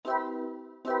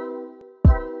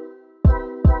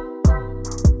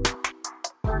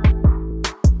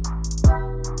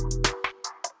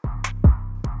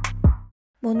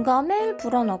뭔가 매일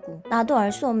불안하고 나도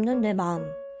알 수 없는 내 마음.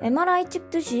 MRI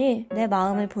찍듯이 내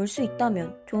마음을 볼 수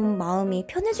있다면 좀 마음이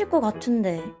편해질 것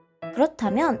같은데.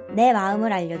 그렇다면 내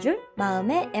마음을 알려줄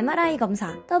마음의 MRI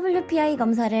검사, WPI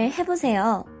검사를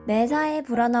해보세요. 매사에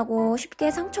불안하고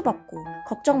쉽게 상처받고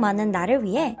걱정 많은 나를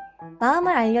위해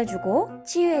마음을 알려주고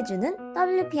치유해주는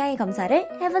WPI 검사를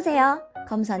해보세요.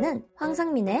 검사는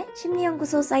황상민의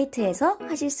심리연구소 사이트에서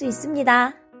하실 수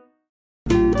있습니다.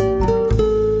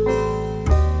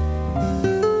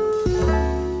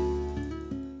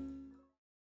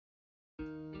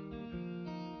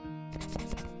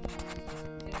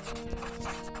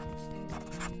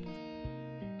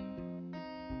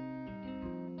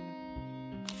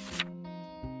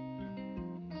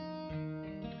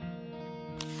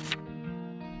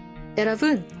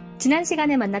 여러분, 지난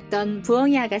시간에 만났던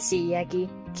부엉이 아가씨 이야기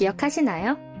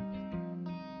기억하시나요?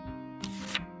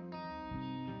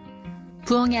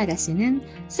 부엉이 아가씨는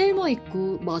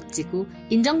쓸모있고 멋지고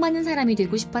인정받는 사람이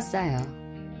되고 싶었어요.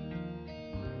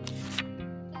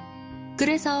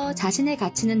 그래서 자신의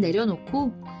가치는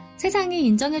내려놓고 세상이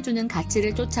인정해주는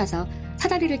가치를 쫓아서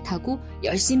사다리를 타고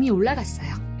열심히 올라갔어요.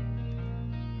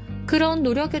 그런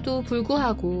노력에도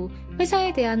불구하고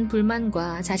회사에 대한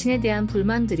불만과 자신에 대한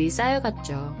불만들이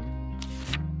쌓여갔죠.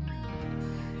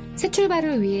 새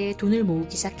출발을 위해 돈을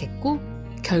모으기 시작했고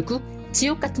결국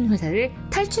지옥 같은 회사를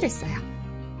탈출했어요.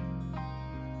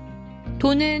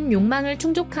 돈은 욕망을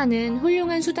충족하는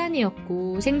훌륭한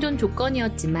수단이었고 생존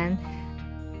조건이었지만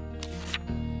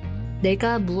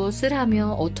내가 무엇을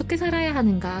하며 어떻게 살아야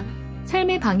하는가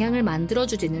삶의 방향을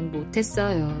만들어주지는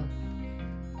못했어요.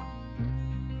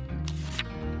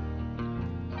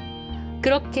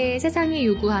 그렇게 세상이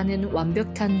요구하는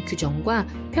완벽한 규정과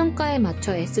평가에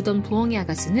맞춰 애쓰던 부엉이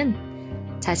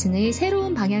아가씨는 자신의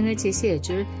새로운 방향을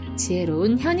제시해줄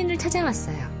지혜로운 현인을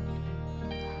찾아왔어요.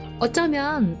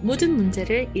 어쩌면 모든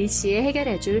문제를 일시에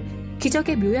해결해줄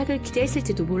기적의 묘약을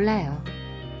기대했을지도 몰라요.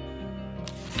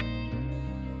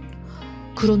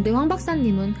 그런데 황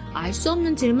박사님은 알 수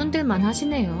없는 질문들만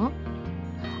하시네요.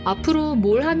 앞으로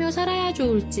뭘 하며 살아야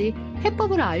좋을지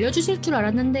해법을 알려주실 줄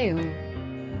알았는데요.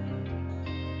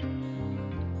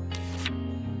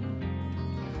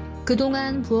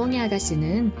 그동안 부엉이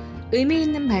아가씨는 의미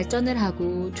있는 발전을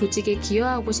하고 조직에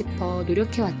기여하고 싶어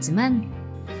노력해왔지만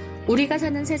우리가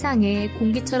사는 세상에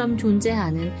공기처럼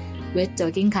존재하는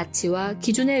외적인 가치와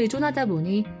기준에 의존하다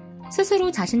보니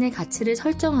스스로 자신의 가치를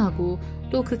설정하고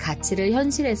또 그 가치를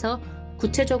현실에서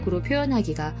구체적으로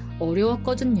표현하기가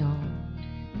어려웠거든요.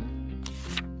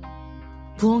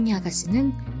 부엉이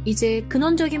아가씨는 이제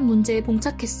근원적인 문제에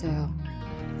봉착했어요.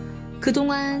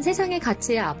 그동안 세상의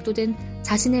가치에 압도된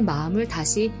자신의 마음을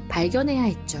다시 발견해야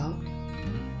했죠.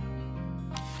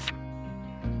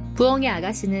 부엉이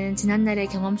아가씨는 지난날의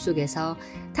경험 속에서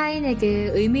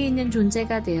타인에게 의미 있는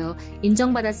존재가 되어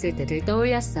인정받았을 때를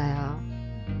떠올렸어요.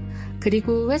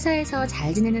 그리고 회사에서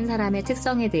잘 지내는 사람의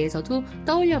특성에 대해서도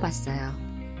떠올려봤어요.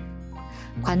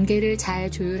 관계를 잘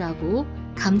조율하고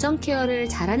감정 케어를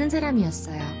잘하는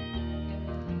사람이었어요.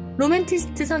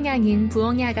 로맨티스트 성향인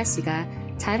부엉이 아가씨가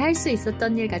잘 할 수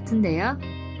있었던 일 같은데요.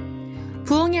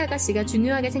 부엉이 아가씨가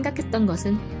중요하게 생각했던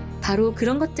것은 바로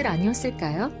그런 것들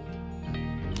아니었을까요?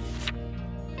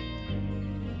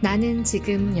 나는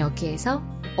지금 여기에서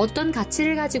어떤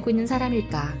가치를 가지고 있는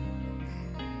사람일까?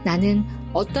 나는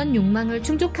어떤 욕망을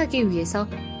충족하기 위해서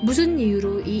무슨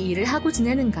이유로 이 일을 하고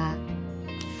지내는가?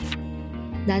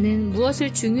 나는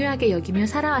무엇을 중요하게 여기며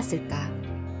살아왔을까?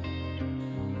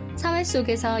 사회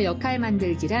속에서 역할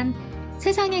만들기란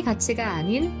세상의 가치가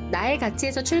아닌 나의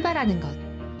가치에서 출발하는 것.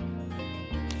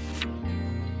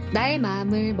 나의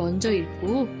마음을 먼저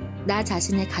읽고 나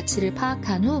자신의 가치를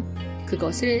파악한 후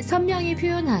그것을 선명히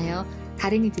표현하여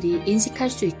다른 이들이 인식할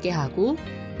수 있게 하고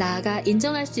나아가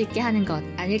인정할 수 있게 하는 것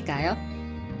아닐까요?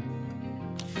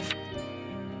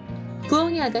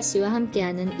 부엉이 아가씨와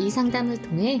함께하는 이 상담을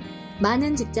통해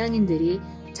많은 직장인들이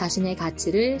자신의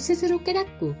가치를 스스로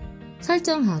깨닫고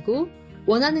설정하고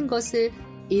원하는 것을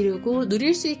이루고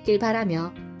누릴 수 있길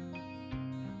바라며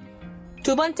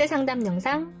두 번째 상담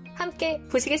영상 함께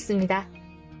보시겠습니다.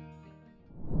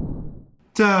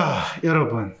 자,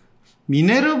 여러분,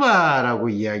 미네르바라고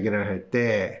이야기를 할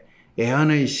때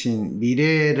애언의 신,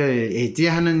 미래를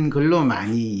예지하는 글로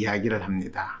많이 이야기를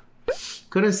합니다.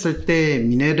 그랬을 때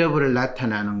미네르바를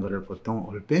나타나는 것을 보통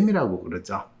올빼미라고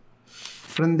그러죠.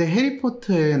 그런데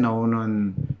해리포터에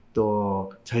나오는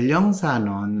또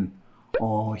전령사는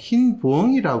흰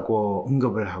부엉이라고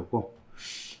언급을 하고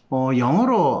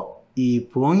영어로 이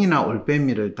부엉이나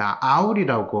올빼미를 다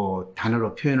owl이라고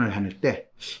단어로 표현을 하는데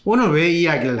오늘 왜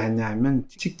이야기를 했냐면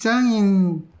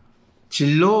직장인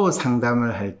진로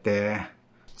상담을 할 때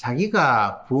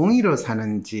자기가 부엉이로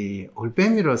사는지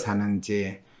올빼미로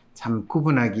사는지 참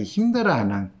구분하기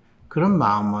힘들어하는 그런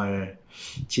마음을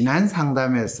지난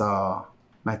상담에서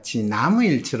마치 남의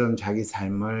일처럼 자기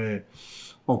삶을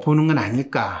보는 건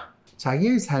아닐까.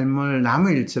 자기의 삶을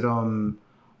남의 일처럼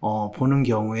보는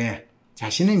경우에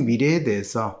자신의 미래에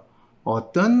대해서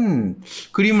어떤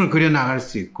그림을 그려나갈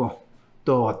수 있고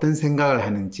또 어떤 생각을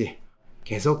하는지,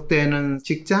 계속되는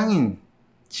직장인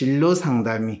진로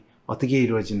상담이 어떻게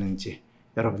이루어지는지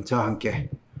여러분 저와 함께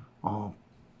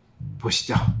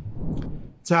보시죠.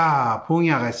 자,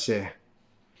 봉이 아가씨,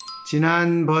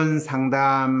 지난번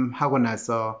상담하고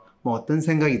나서 뭐 어떤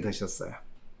생각이 드셨어요?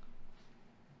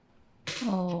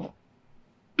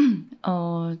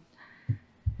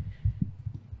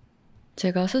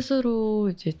 제가 스스로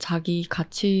이제 자기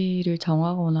가치를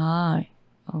정하거나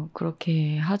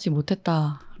그렇게 하지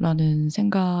못했다라는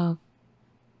생각을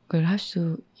할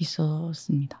수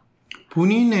있었습니다.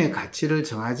 본인의 가치를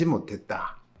정하지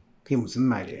못했다. 그게 무슨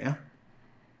말이에요?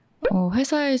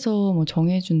 회사에서 뭐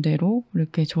정해준 대로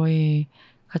이렇게 저의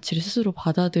가치를 스스로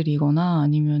받아들이거나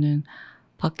아니면은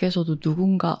밖에서도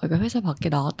그러니까 회사 밖에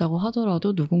나왔다고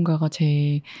하더라도 누군가가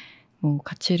제 뭐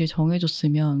가치를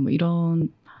정해줬으면 뭐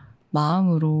이런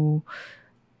마음으로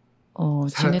살았던 것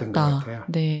지냈다. 같아요.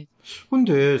 네.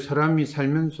 근데 사람이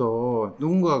살면서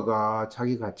누군가가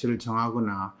자기 가치를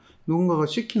정하거나 누군가가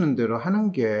시키는 대로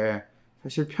하는 게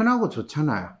사실 편하고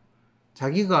좋잖아요.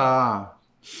 자기가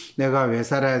내가 왜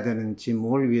살아야 되는지,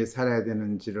 뭘 위해 살아야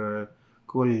되는지를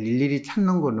그걸 일일이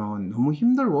찾는 거는 너무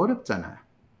힘들고 어렵잖아요.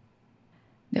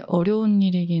 네, 어려운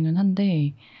일이기는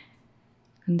한데,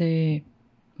 근데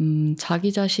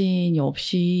자기 자신이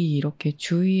없이 이렇게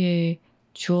주위에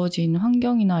주어진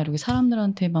환경이나 이렇게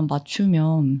사람들한테만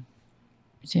맞추면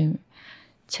이제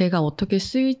제가 어떻게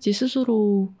쓰일지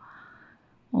스스로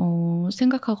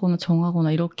생각하거나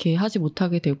정하거나 이렇게 하지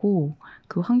못하게 되고,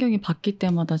 그 환경이 바뀔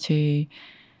때마다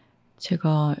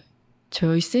제가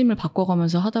저의 쓰임을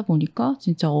바꿔가면서 하다 보니까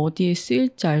진짜 어디에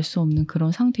쓰일지 알 수 없는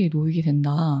그런 상태에 놓이게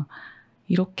된다.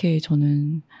 이렇게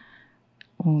저는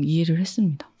이해를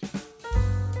했습니다.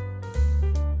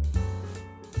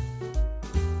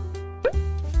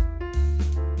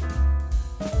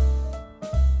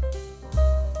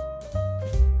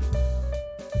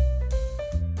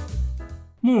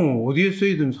 뭐 어디에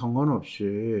쓰이든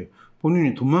상관없이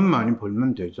본인이 돈만 많이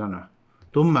벌면 되잖아.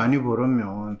 돈 많이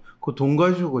벌으면 그 돈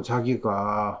가지고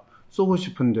자기가 쏘고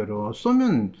싶은 대로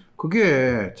쏘면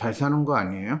그게 잘 사는 거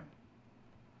아니에요?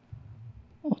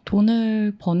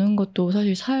 돈을 버는 것도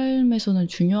사실 삶에서는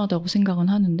중요하다고 생각은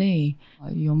하는데,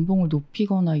 연봉을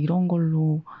높이거나 이런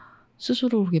걸로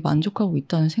스스로 그렇게 만족하고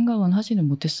있다는 생각은 하지는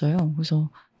못했어요. 그래서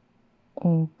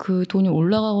그 돈이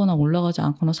올라가거나 올라가지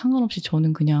않거나 상관없이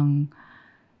저는 그냥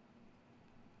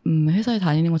회사에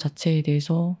다니는 것 자체에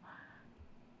대해서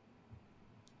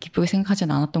기쁘게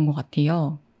생각하진 않았던 것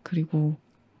같아요. 그리고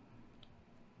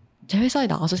제 회사에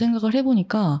나가서 생각을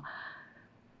해보니까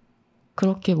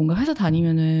그렇게 뭔가 회사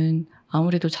다니면은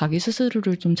아무래도 자기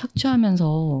스스로를 좀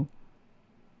착취하면서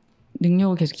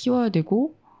능력을 계속 키워야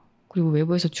되고, 그리고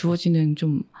외부에서 주어지는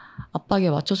좀 압박에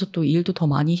맞춰서 또 일도 더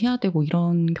많이 해야 되고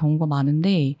이런 경우가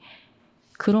많은데,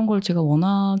 그런 걸 제가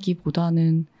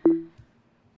원하기보다는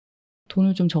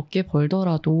돈을 좀 적게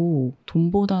벌더라도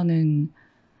돈보다는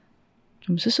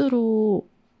좀 스스로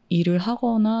일을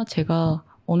하거나 제가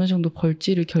어느 정도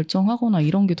벌지를 결정하거나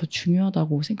이런 게 더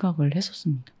중요하다고 생각을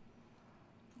했었습니다.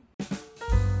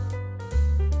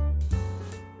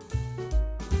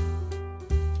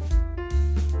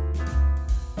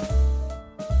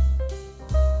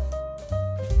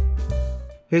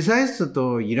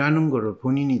 회사에서도 일하는 거를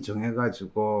본인이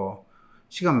정해가지고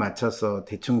시간 맞춰서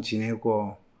대충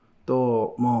지내고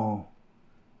또 뭐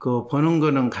그 버는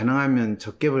거는 가능하면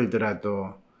적게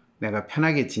벌더라도 내가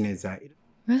편하게 지내자.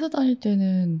 회사 다닐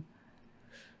때는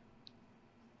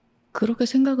그렇게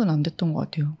생각은 안 됐던 것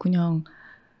같아요. 그냥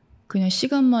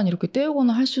시간만 이렇게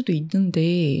때우거나 할 수도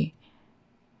있는데,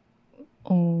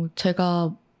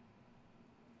 제가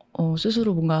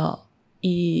스스로 뭔가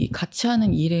이 같이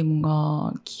하는 일에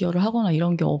뭔가 기여를 하거나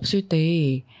이런 게 없을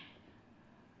때,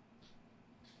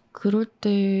 그럴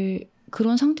때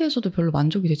그런 상태에서도 별로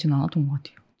만족이 되진 않았던 것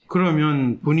같아요.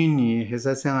 그러면 본인이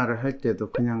회사 생활을 할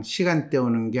때도 그냥 시간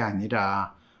때우는 게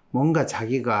아니라 뭔가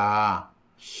자기가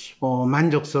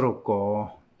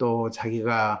만족스럽고 또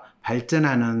자기가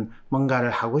발전하는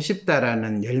뭔가를 하고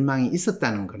싶다라는 열망이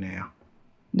있었다는 거네요.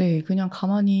 네, 그냥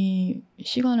가만히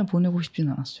시간을 보내고 싶진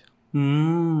않았어요.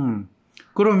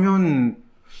 그러면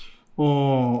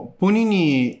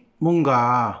본인이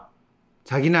뭔가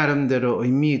자기 나름대로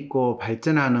의미 있고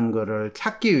발전하는 거를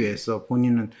찾기 위해서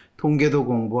본인은 통계도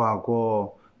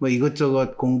공부하고 뭐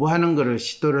이것저것 공부하는 거를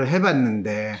시도를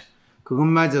해봤는데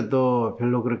그것마저도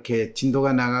별로 그렇게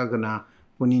진도가 나가거나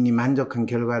본인이 만족한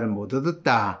결과를 못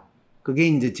얻었다. 그게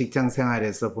이제 직장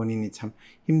생활에서 본인이 참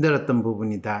힘들었던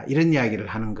부분이다. 이런 이야기를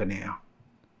하는 거네요.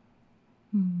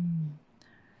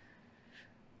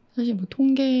 사실 뭐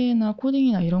통계나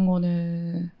코딩이나 이런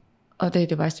거는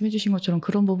네네 말씀해주신 것처럼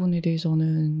그런 부분에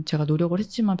대해서는 제가 노력을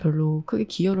했지만 별로 크게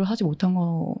기여를 하지 못한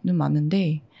거는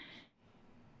맞는데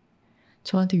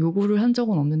저한테 요구를 한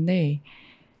적은 없는데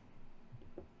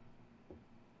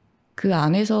그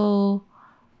안에서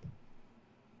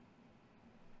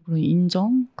그런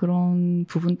인정? 그런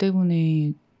부분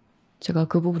때문에 제가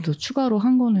그 부분도 추가로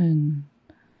한 거는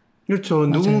그렇죠. 맞아요.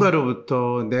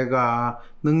 누군가로부터 내가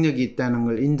능력이 있다는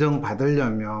걸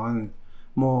인정받으려면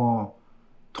뭐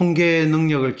통계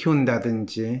능력을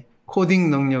키운다든지 코딩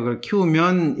능력을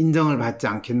키우면 인정을 받지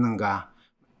않겠는가.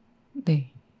 네.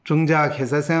 정작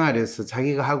회사 생활에서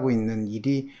자기가 하고 있는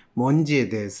일이 뭔지에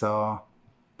대해서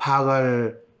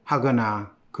파악을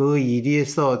하거나 그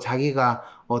일에서 자기가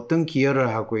어떤 기여를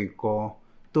하고 있고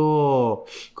또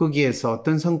거기에서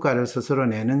어떤 성과를 스스로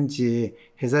내는지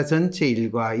회사 전체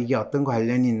일과 이게 어떤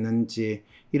관련이 있는지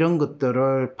이런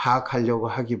것들을 파악하려고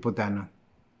하기보다는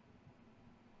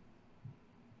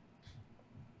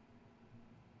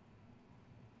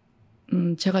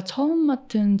제가 처음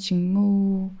맡은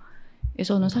직무에서는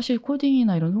사실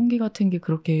코딩이나 이런 통계 같은 게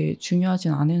그렇게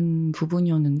중요하진 않은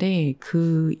부분이었는데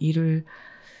그 일을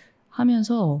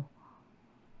하면서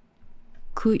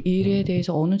그 일에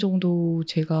대해서 어느 정도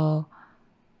제가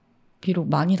비록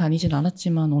많이 다니진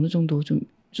않았지만 어느 정도 좀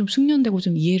숙련되고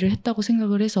좀 이해를 했다고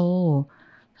생각을 해서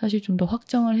사실 좀 더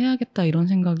확장을 해야겠다 이런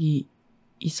생각이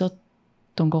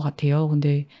있었던 것 같아요.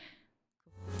 근데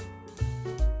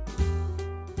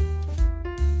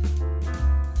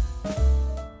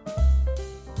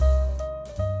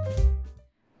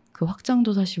그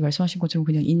확장도 사실 말씀하신 것처럼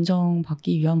그냥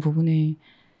인정받기 위한 부분에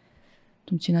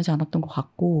좀 지나지 않았던 것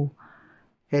같고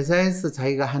회사에서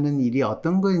자기가 하는 일이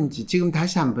어떤 건지 지금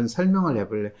다시 한번 설명을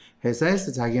해볼래.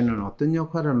 회사에서 자기는 어떤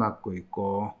역할을 맡고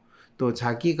있고 또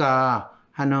자기가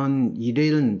하는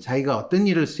일은 자기가 어떤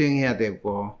일을 수행해야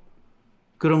되고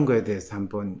그런 거에 대해서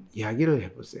한번 이야기를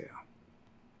해보세요.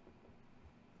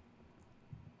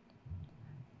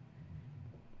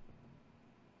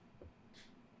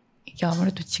 이게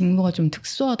아무래도 직무가 좀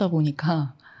특수하다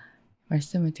보니까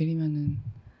말씀을 드리면은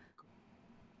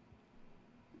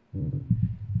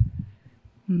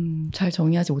잘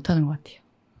정리하지 못하는 것 같아요.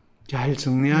 잘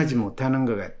정리하지 못하는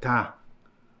것 같아.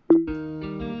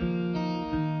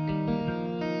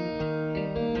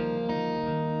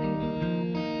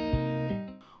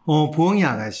 부엉이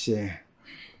아가씨.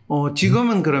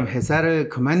 지금은 그럼 회사를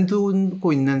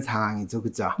그만두고 있는 상황이죠,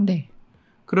 그죠? 네.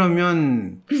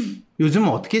 그러면 요즘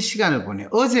어떻게 시간을 보내?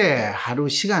 어제 하루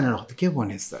시간을 어떻게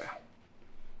보냈어요?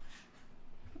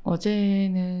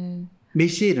 어제는 몇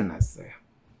시에 일어났어요?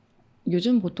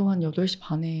 요즘 보통 한 8시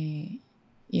반에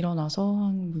일어나서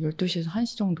한 12시에서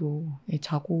 1시 정도에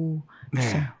자고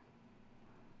있어요.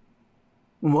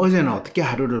 그럼 어제는 어떻게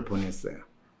하루를 보냈어요?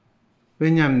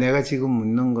 왜냐하면 내가 지금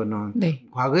묻는 거는 네.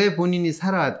 과거에 본인이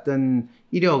살아왔던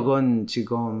이력은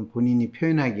지금 본인이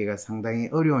표현하기가 상당히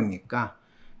어려우니까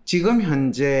지금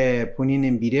현재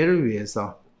본인의 미래를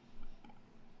위해서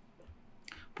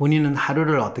본인은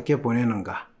하루를 어떻게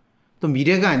보내는가? 또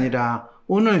미래가 아니라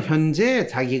오늘 현재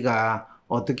자기가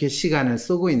어떻게 시간을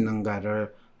쓰고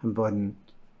있는가를 한번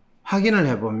확인을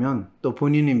해보면 또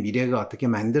본인의 미래가 어떻게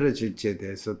만들어질지에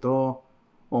대해서도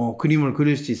그림을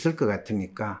그릴 수 있을 것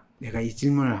같으니까 내가 이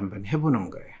질문을 한번 해보는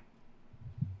거예요.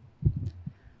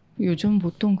 요즘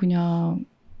보통 그냥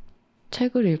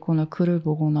책을 읽거나 글을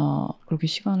보거나 그렇게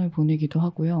시간을 보내기도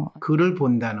하고요. 글을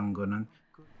본다는 거는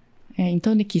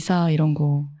인터넷 기사 이런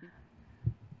거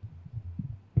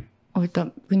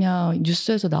일단 그냥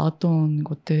뉴스에서 나왔던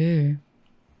것들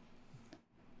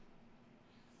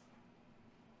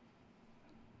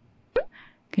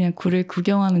그냥 글을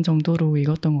구경하는 정도로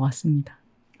읽었던 것 같습니다.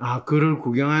 아, 글을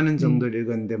구경하는 정도로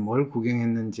읽었는데 뭘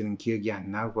구경했는지는 기억이 안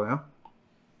나고요.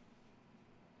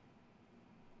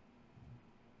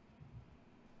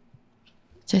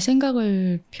 제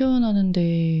생각을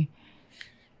표현하는데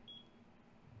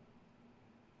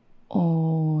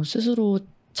스스로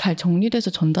잘 정리돼서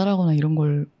전달하거나 이런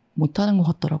걸 못하는 것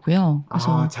같더라고요.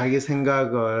 그래서 자기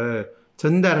생각을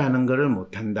전달하는 것을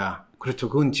못한다. 그렇죠.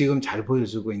 그건 지금 잘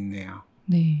보여주고 있네요.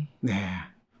 네. 네.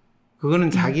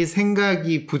 그거는 자기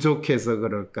생각이 부족해서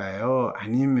그럴까요?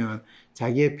 아니면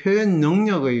자기의 표현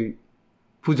능력의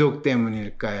부족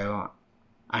때문일까요?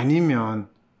 아니면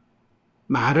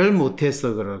말을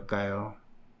못해서 그럴까요?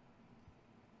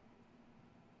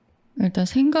 일단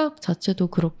생각 자체도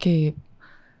그렇게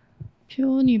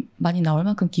표현이 많이 나올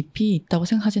만큼 깊이 있다고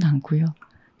생각하진 않고요.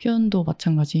 표현도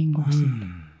마찬가지인 것 같습니다.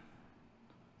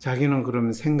 자기는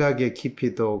그럼 생각의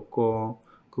깊이도 없고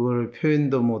그걸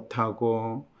표현도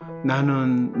못하고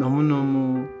나는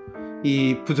너무너무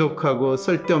이 부족하고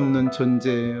쓸데없는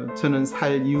존재예요. 저는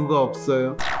살 이유가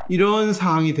없어요. 이런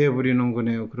상황이 돼버리는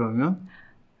거네요. 그러면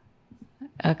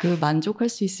그 만족할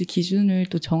수 있을 기준을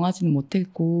또 정하지는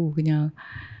못했고 그냥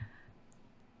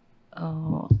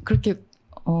그렇게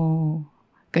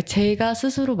그러니까 제가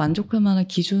스스로 만족할 만한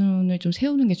기준을 좀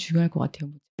세우는 게 중요할 것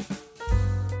같아요.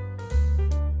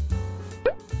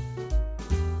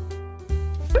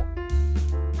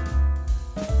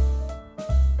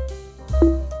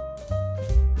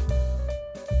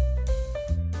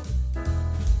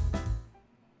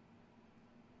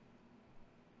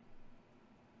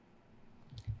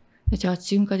 제가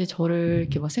지금까지 저를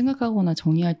이렇게 막 생각하거나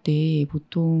정의할 때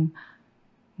보통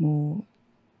뭐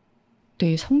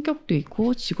되게 성격도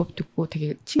있고 직업도 있고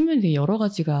되게 측면이 되게 여러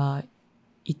가지가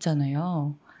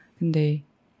있잖아요. 근데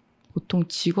보통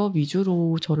직업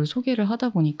위주로 저를 소개를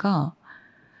하다 보니까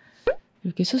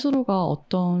이렇게 스스로가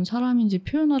어떤 사람인지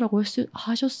표현하라고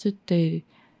하셨을 때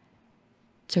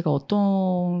제가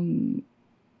어떤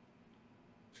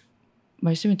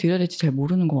말씀을 드려야 될지 잘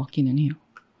모르는 것 같기는 해요.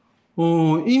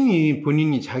 이미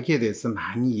본인이 자기에 대해서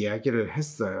많이 이야기를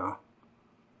했어요.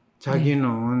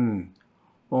 자기는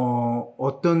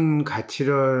어떤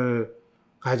가치를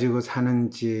가지고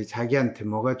사는지, 자기한테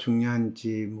뭐가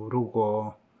중요한지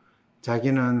모르고,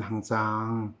 자기는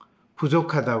항상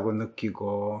부족하다고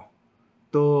느끼고,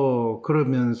 또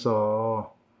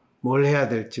그러면서 뭘 해야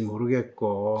될지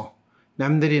모르겠고,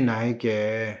 남들이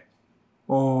나에게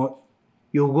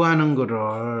요구하는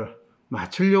거를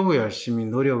맞추려고 열심히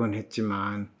노력은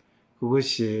했지만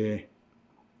그것이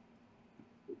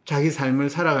자기 삶을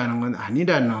살아가는 건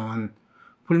아니라는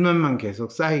불만만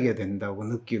계속 쌓이게 된다고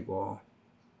느끼고,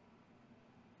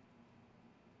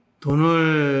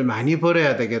 돈을 많이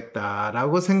벌어야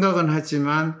되겠다라고 생각은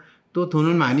하지만 또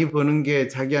돈을 많이 버는 게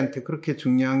자기한테 그렇게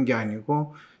중요한 게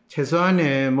아니고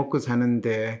최소한의 먹고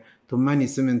사는데 돈만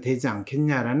있으면 되지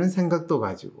않겠냐라는 생각도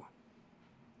가지고,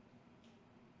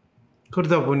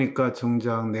 그러다 보니까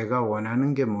정작 내가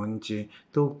원하는 게 뭔지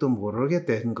더욱더 모르게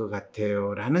된 것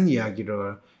같아요 라는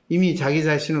이야기를 이미 자기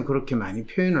자신을 그렇게 많이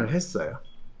표현을 했어요.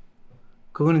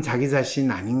 그거는 자기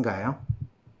자신 아닌가요?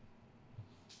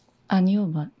 아니요,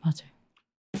 맞아요.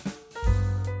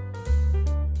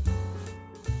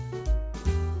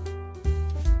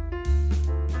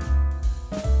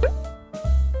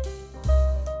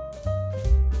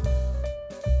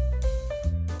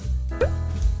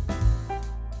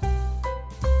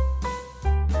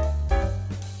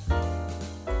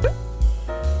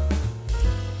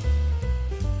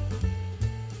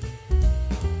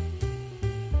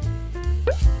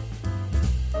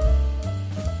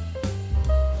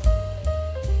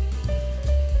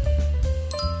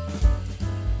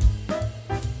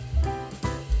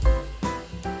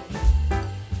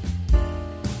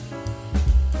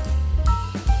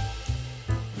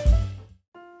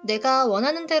 내가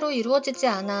원하는 대로 이루어지지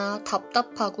않아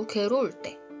답답하고 괴로울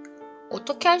때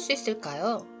어떻게 할 수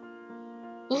있을까요?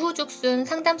 우후죽순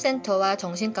상담센터와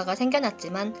정신과가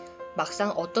생겨났지만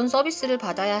막상 어떤 서비스를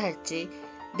받아야 할지,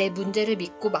 내 문제를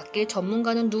믿고 맡길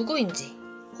전문가는 누구인지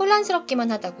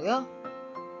혼란스럽기만 하다고요?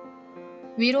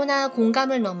 위로나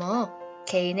공감을 넘어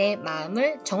개인의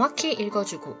마음을 정확히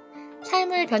읽어주고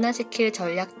삶을 변화시킬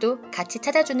전략도 같이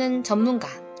찾아주는 전문가,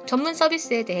 전문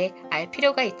서비스에 대해 알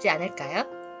필요가 있지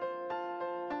않을까요?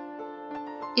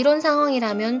 이런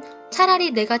상황이라면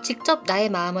차라리 내가 직접 나의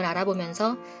마음을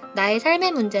알아보면서 나의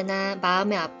삶의 문제나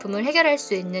마음의 아픔을 해결할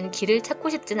수 있는 길을 찾고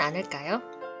싶진 않을까요?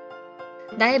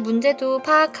 나의 문제도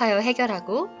파악하여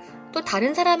해결하고 또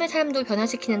다른 사람의 삶도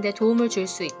변화시키는 데 도움을 줄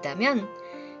수 있다면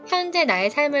현재 나의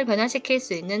삶을 변화시킬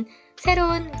수 있는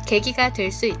새로운 계기가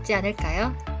될 수 있지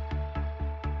않을까요?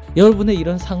 여러분의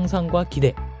이런 상상과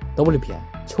기대, WPI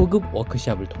초급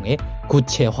워크숍을 통해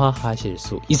구체화하실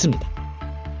수 있습니다.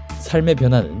 삶의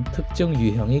변화는 특정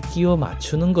유형에 끼워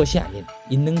맞추는 것이 아닌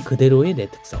있는 그대로의 내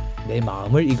특성, 내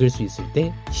마음을 읽을 수 있을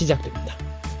때 시작됩니다.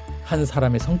 한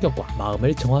사람의 성격과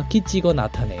마음을 정확히 찍어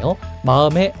나타내어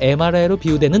마음의 MRI로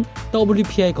비유되는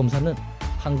WPI 검사는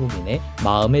한국인의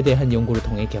마음에 대한 연구를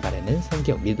통해 개발해낸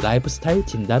성격 및 라이프스타일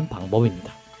진단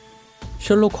방법입니다.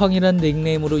 셜록 황이란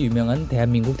닉네임으로 유명한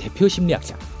대한민국 대표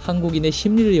심리학자, 한국인의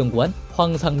심리를 연구한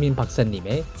황상민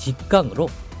박사님의 직강으로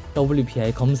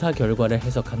WPI 검사 결과를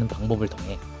해석하는 방법을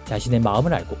통해 자신의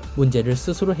마음을 알고 문제를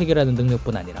스스로 해결하는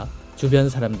능력뿐 아니라 주변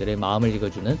사람들의 마음을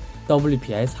읽어주는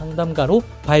WPI 상담가로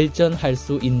발전할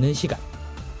수 있는 시간.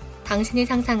 당신이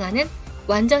상상하는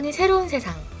완전히 새로운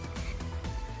세상.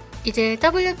 이제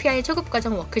WPI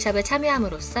초급과정 워크숍에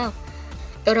참여함으로써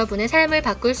여러분의 삶을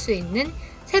바꿀 수 있는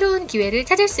새로운 기회를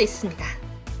찾을 수 있습니다.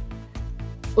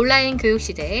 온라인 교육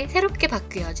시대에 새롭게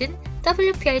바뀌어진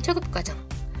WPI 초급과정.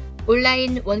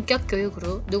 온라인 원격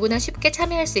교육으로 누구나 쉽게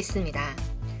참여할 수 있습니다.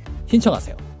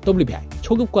 신청하세요. WPI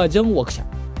초급과정 워크숍.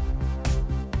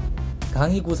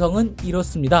 강의 구성은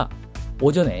이렇습니다.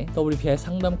 오전에 WPI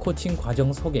상담 코칭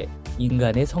과정 소개,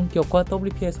 인간의 성격과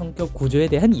WPI 성격 구조에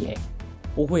대한 이해.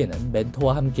 오후에는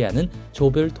멘토와 함께하는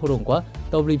조별 토론과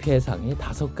WPI 상의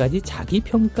 5가지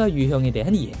자기평가 유형에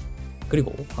대한 이해.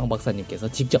 그리고 황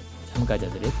박사님께서 직접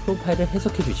참가자들의 프로파일을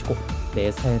해석해 주시고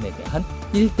내 사연에 대한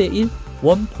 1:1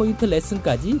 원포인트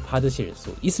레슨까지 받으실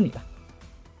수 있습니다.